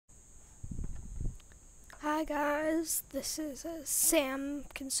Hi guys, this is Sam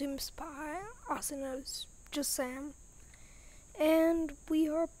Consumes Pie, also known as just Sam, and we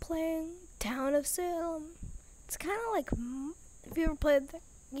are playing Town of Salem. It's kind of like, if you ever played the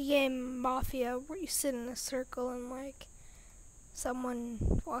game Mafia, where you sit in a circle and like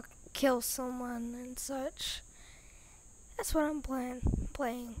someone kills someone and such. That's what I'm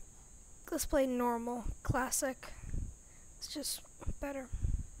playing. Let's play normal, classic. It's just better.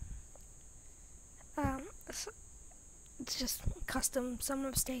 It's just custom. Some of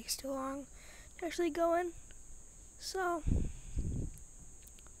them takes too long to actually go in. So,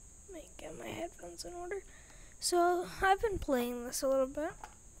 let me get my headphones in order. So, I've been playing this a little bit.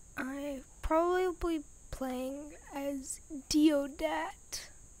 I probably will be playing as Deodat.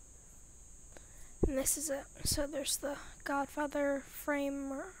 And this is it. So, there's the Godfather,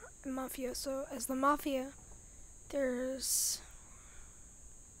 Framer, and Mafioso. As the Mafia, there's...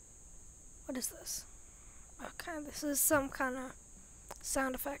 what is this? Okay, this is some kind of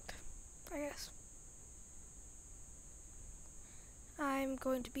sound effect, I guess. I'm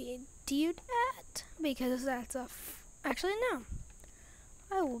going to be a Deodat because that's actually, no.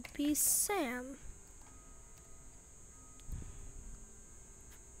 I will be Sam.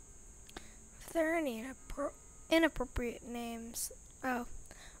 If there are any inappropriate names. Oh,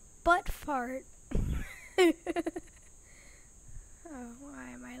 butt fart. Oh,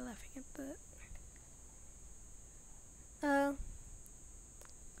 why am I laughing at that?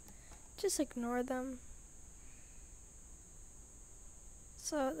 Just ignore them.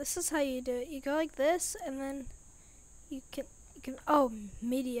 So this is how you do it. You go like this, and then you can, oh,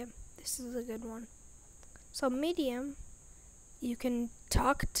 medium. This is a good one. So medium, you can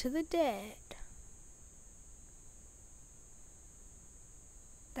talk to the dead.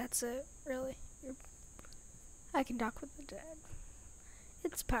 That's it, really. I can talk with the dead.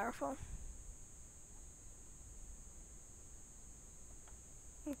 It's powerful.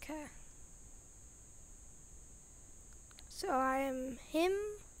 Okay. So I am him.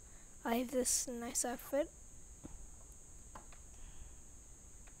 I have this nice outfit.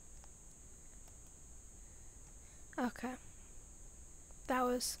 Okay. That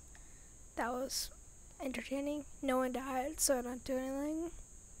was entertaining. No one died, so I don't do anything.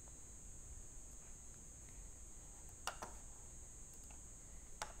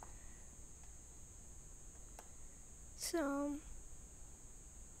 So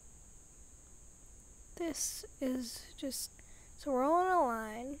this is just, so we're all in a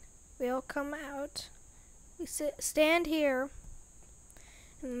line. We all come out. We stand here,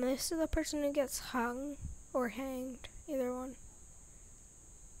 and this is the person who gets hung or hanged, either one.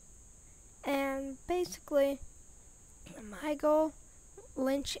 And basically, my goal: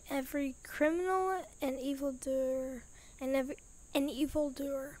 lynch every criminal and evildoer,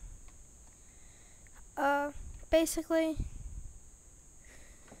 basically,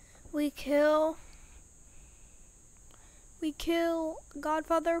 we kill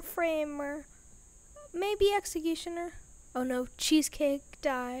Godfather, Framer, maybe Executioner. Oh no, Cheesecake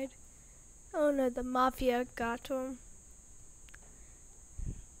died. Oh no, the Mafia got to him.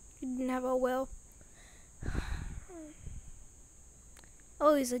 He didn't have a will.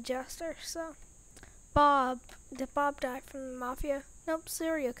 Oh, he's a jester, so. Bob. Did Bob die from the Mafia? Nope,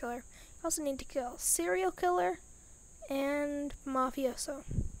 serial killer. You also need to kill serial killer and mafioso.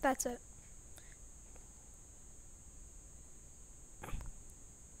 That's it.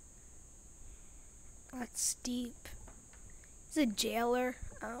 That's deep. He's a jailer.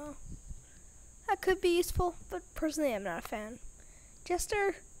 Oh. That could be useful, but personally I'm not a fan.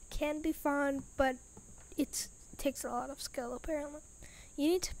 Jester can be fun, but it takes a lot of skill apparently. You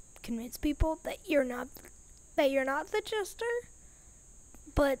need to convince people that you're not the jester,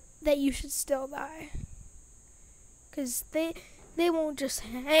 but that you should still die. Cause they won't just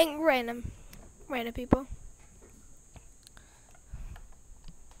hang random people.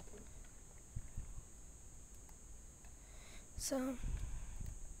 So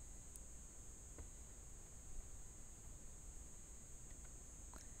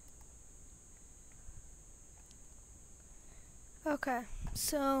okay,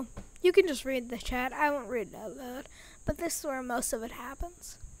 so you can just read the chat. I won't read it out loud, but this is where most of it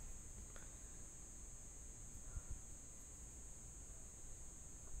happens.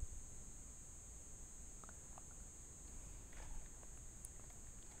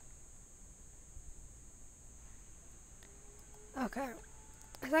 Okay,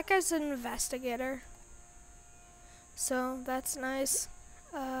 that guy's an investigator, so that's nice.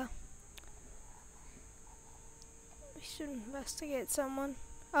 We should investigate someone.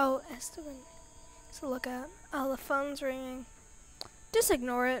 Oh, Esteban. So look at. Oh, the phone's ringing. Just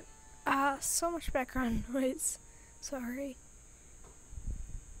ignore it. So much background noise. Sorry.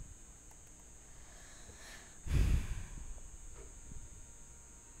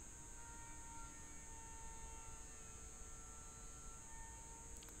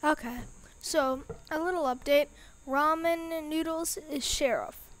 Okay, so a little update. Ramen Noodles is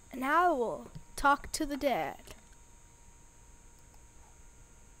sheriff, and I will talk to the dad.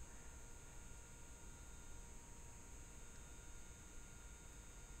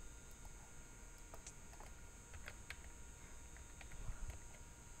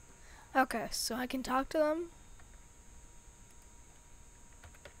 Okay, so I can talk to them.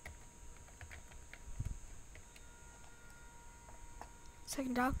 So I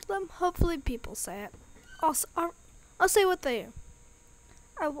can talk to them. Hopefully people say it. I'll say what they.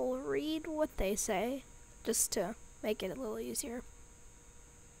 I will read what they say, just to make it a little easier.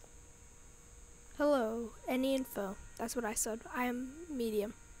 Hello, any info? That's what I said. I am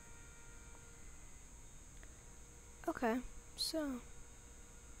medium. Okay, so.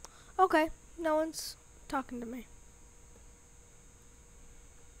 Okay, no one's talking to me.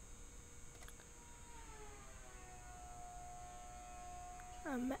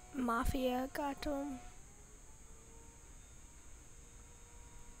 Mafia got to him.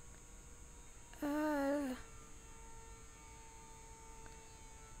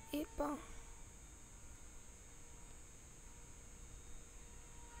 Ep1.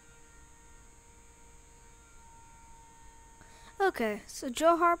 Okay, so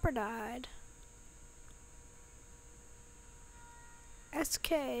Joe Harper died.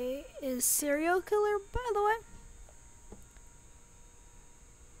 SK is serial killer, by the way.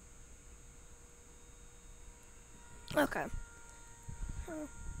 Okay.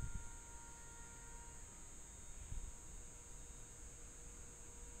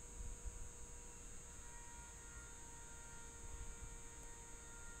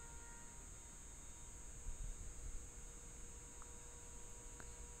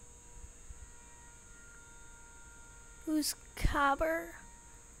 Who's Cobber?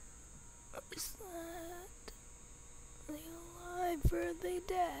 Is that? Are they alive or are they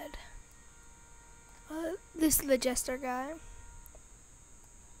dead? This is the jester guy.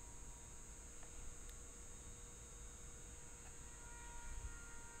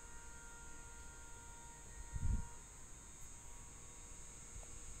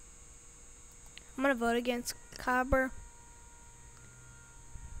 I'm gonna vote against Cobber.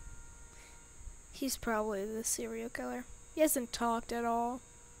 He's probably the serial killer. He hasn't talked at all.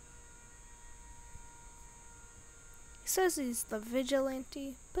 He says he's the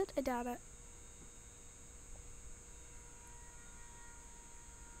vigilante, but I doubt it.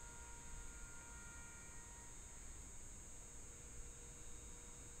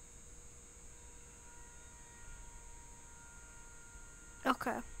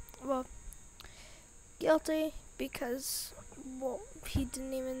 Okay, well, guilty because, well, he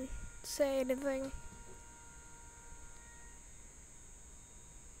didn't even say anything.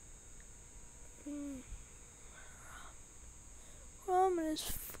 Ramen is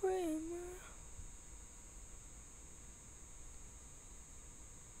frame.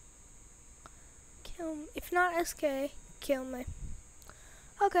 Kill me. If not SK, kill me.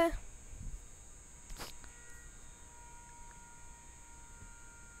 Okay.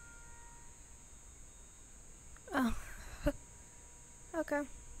 Oh. Okay.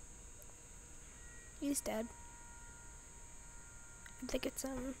 He's dead. I think it's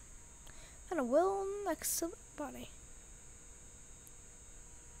and a will next to the body.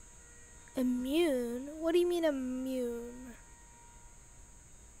 Immune? What do you mean immune?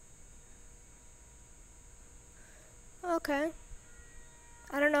 Okay.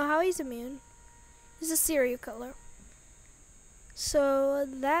 I don't know how he's immune. He's a serial killer. So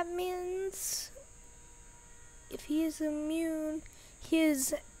that means if he is immune, he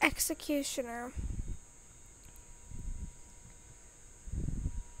is executioner.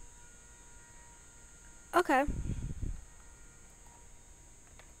 Okay.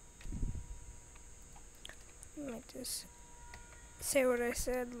 Let me just say what I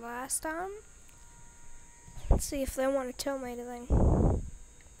said last time. Let's see if they want to tell me anything.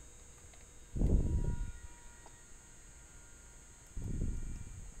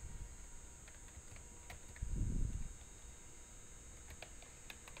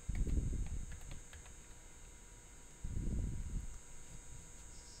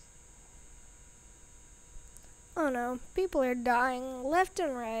 Oh no, people are dying left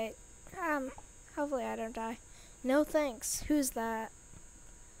and right. Hopefully I don't die. No thanks. Who's that?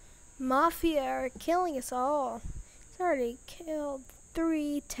 Mafia are killing us all. It's already killed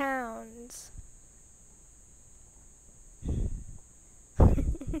 3 towns.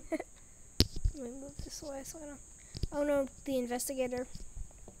 this way so I don't. Oh no, the investigator.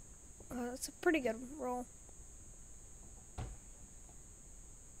 That's a pretty good roll.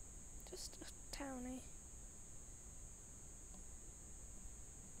 Just a townie.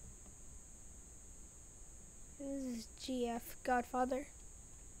 This is GF, Godfather.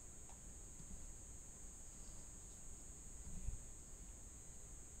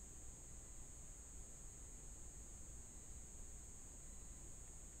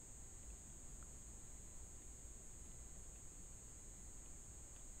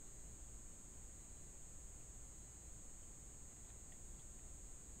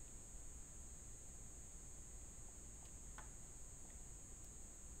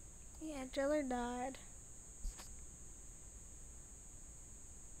 Yeah, Driller died.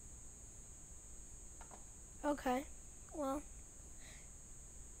 Okay, well,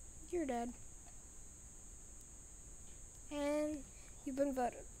 you're dead. And you've been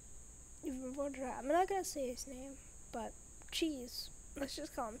voted. You've been voted out. I'm not gonna say his name, but Cheese. Let's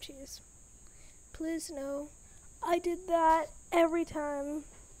just call him Cheese. Please know, I did that every time.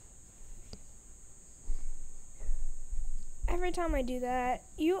 Every time I do that,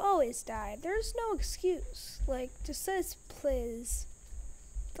 you always die. There's no excuse. Like, just says please.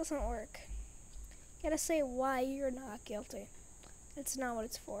 Doesn't work. You gotta say why you're not guilty. It's not what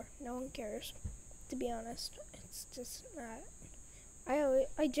it's for. No one cares. To be honest, it's just not.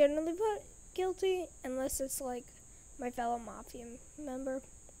 I generally put guilty unless it's like my fellow mafia member.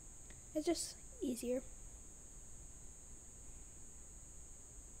 It's just easier.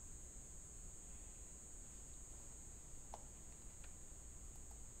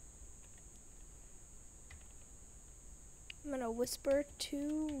 I'm gonna whisper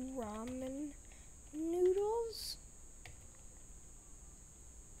 2 ramen noodles.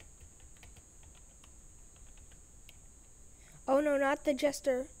 Oh no, not the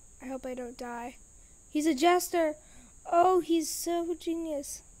jester. I hope I don't die. He's a jester. Oh, he's so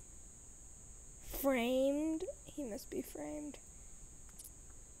genius. Framed. He must be framed.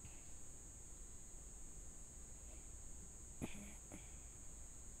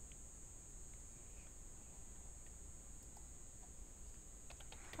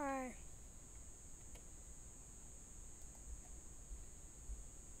 Hi.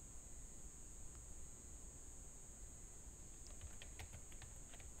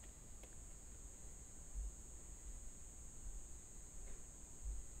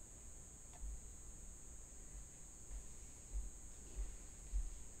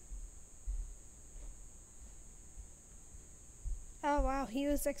 Oh wow, he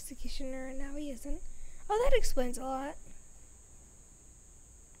was executioner and now he isn't. Oh, that explains a lot.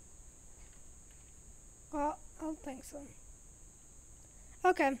 Well, I don't think so.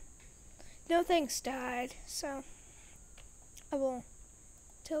 Okay. No thanks died, so I will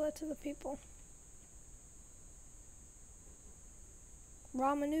tell it to the people.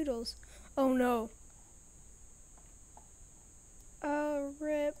 Ramen noodles. Oh no.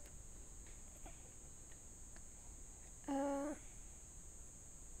 Rip.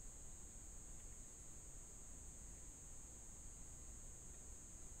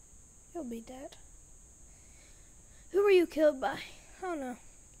 He'll be dead. Who were you killed by? Oh no.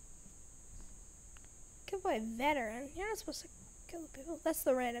 Killed by a veteran. You're not supposed to kill the people. That's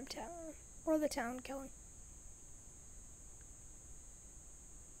the random town. Or the town killing.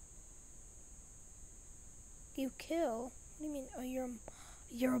 You kill? What do you mean? Oh,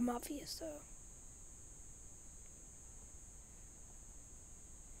 you're a mafioso.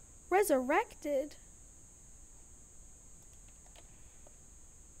 Resurrected?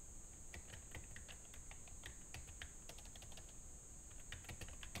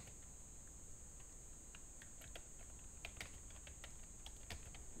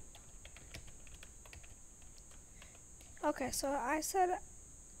 Okay, so I said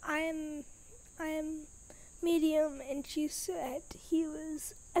I am medium, and she said he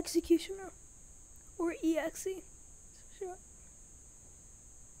was executioner or exe. Sure.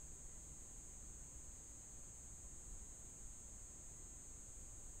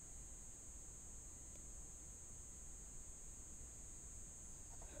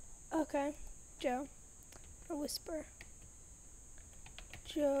 Okay, Joe. A whisper.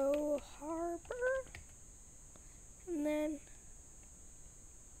 Joe Harbor. And then,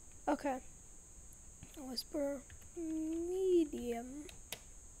 okay. A whisper medium.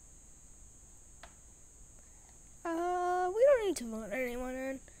 We don't need to vote anyone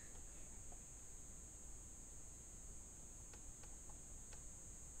in.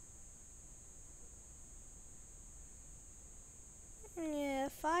 Yeah,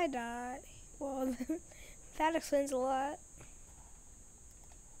 if I die, well, that explains a lot.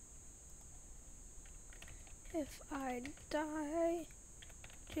 If I die,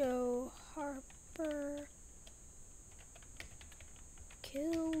 Joe Harper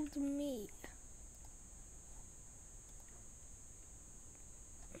killed me.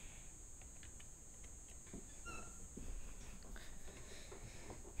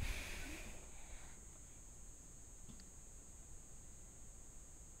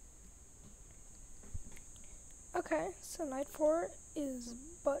 Okay, so night 4 is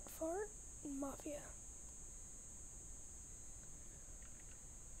Butt Fart Mafia.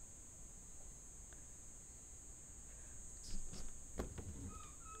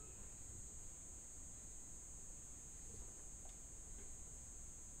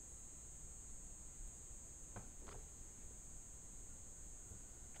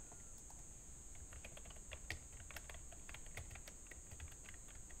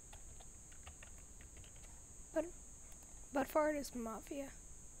 Butt Fart is Mafia.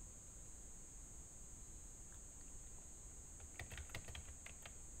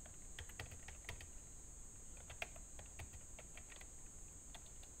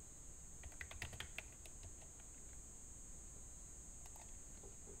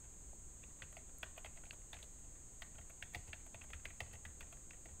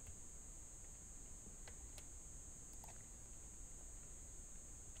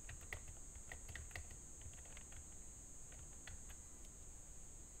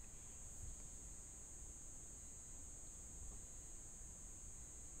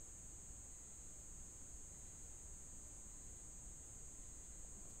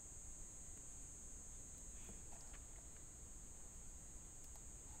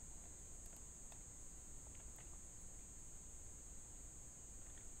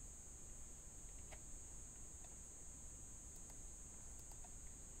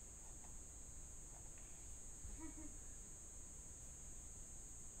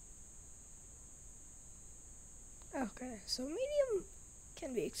 Okay, so medium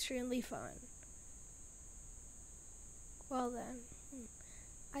can be extremely fun. Well then,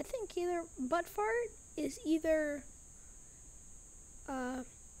 I think either Butt Fart is either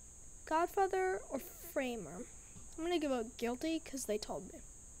Godfather or Framer. I'm gonna give out guilty because they told me.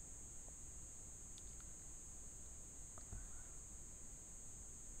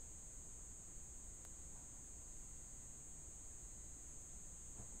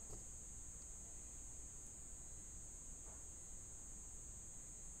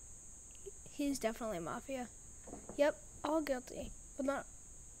 He's definitely Mafia. Yep, all guilty. But not,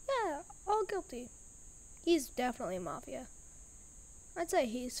 yeah, all guilty. He's definitely Mafia. I'd say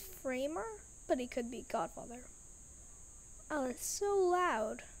he's Framer, but he could be Godfather. Oh, it's so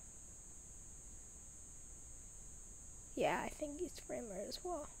loud. Yeah, I think he's Framer as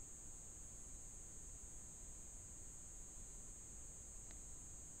well.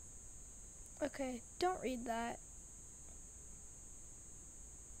 Okay, don't read that.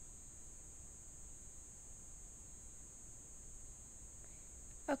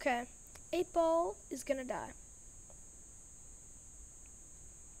 Okay, 8-Ball is gonna die.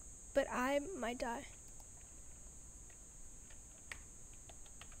 But I might die.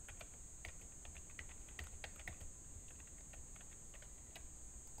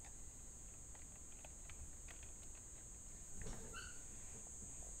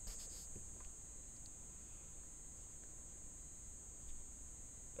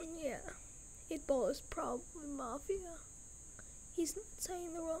 Yeah, 8-Ball is probably Mafia. He's not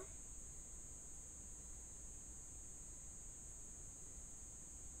saying the wrong.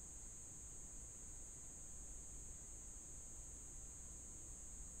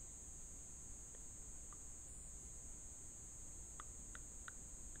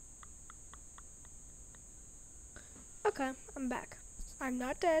 Okay, I'm back. I'm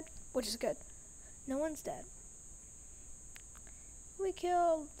not dead, which is good. No one's dead. We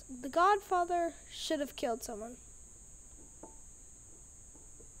killed... The Godfather should have killed someone.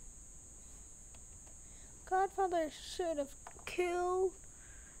 Godfather should have killed...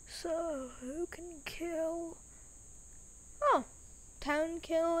 So, who can kill... Oh, town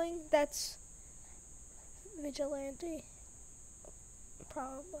killing? That's... Vigilante.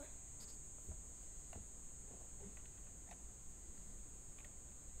 Probably.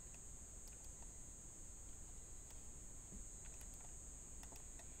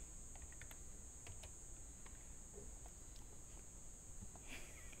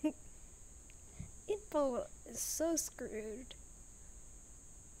 Info is so screwed.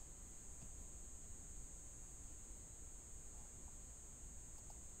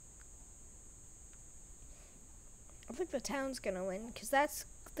 I think the town's gonna win, because that's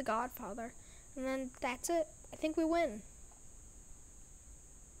the Godfather. And then that's it. I think we win.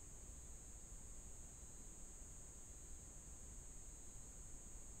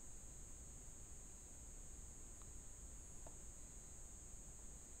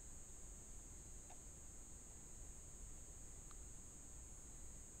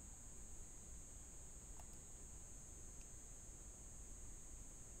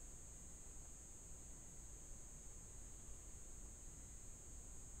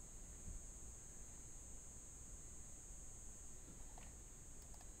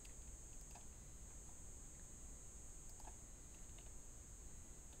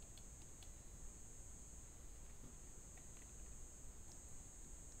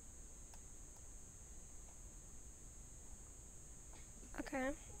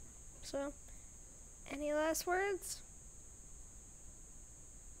 So, any last words?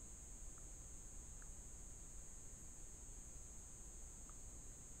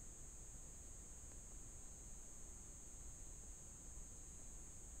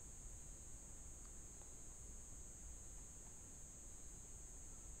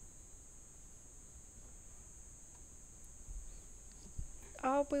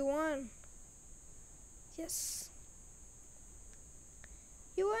 Oh, we won. Yes.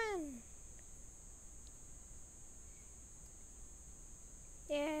 You win.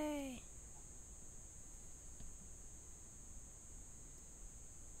 Yay.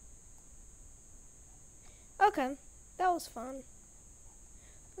 Okay, that was fun.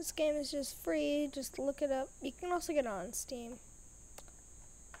 This game is just free, just look it up. You can also get it on Steam.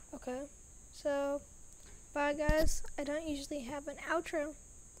 Okay, so bye guys. I don't usually have an outro,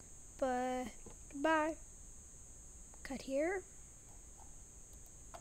 but goodbye. Cut here.